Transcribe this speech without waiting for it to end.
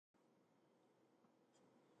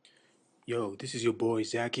Yo, this is your boy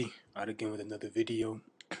Zaki out again with another video.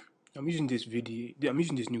 I'm using this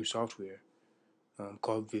new software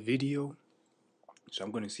called Video. So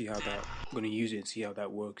I'm gonna see how that I'm gonna use it and see how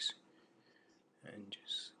that works and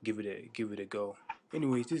just give it a go.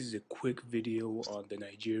 Anyways, this is a quick video on the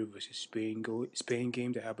Nigeria versus Spain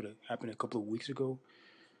game that happened a couple of weeks ago.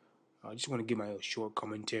 I just want to give my short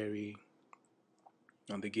commentary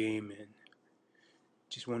on the game and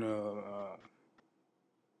just want to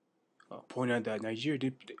point out that Nigeria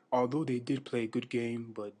did, although they did play a good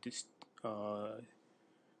game, but this uh,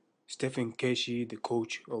 Stephen Keshi, the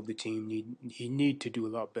coach of the team, need to do a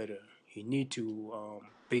lot better. He need to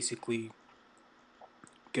basically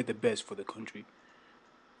get the best for the country.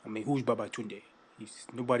 I mean, who's Baba Tunde?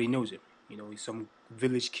 Nobody knows him. He's some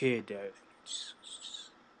village kid that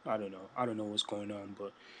I don't know. I don't know what's going on,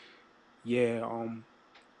 but yeah.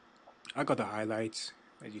 I got the highlights.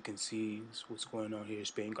 As you can see, what's going on here.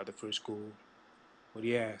 Spain got the first goal. But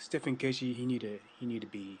yeah, Stephen Keshi, he need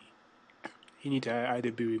to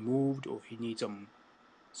either be removed or he needs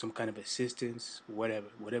some kind of assistance,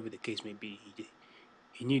 whatever the case may be.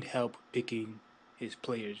 He need help picking his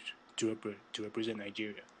players to represent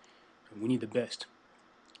Nigeria, and we need the best.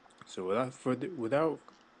 So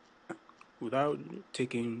without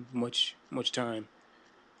taking much time,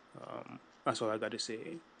 that's all I got to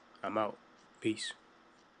say. I'm out. Peace.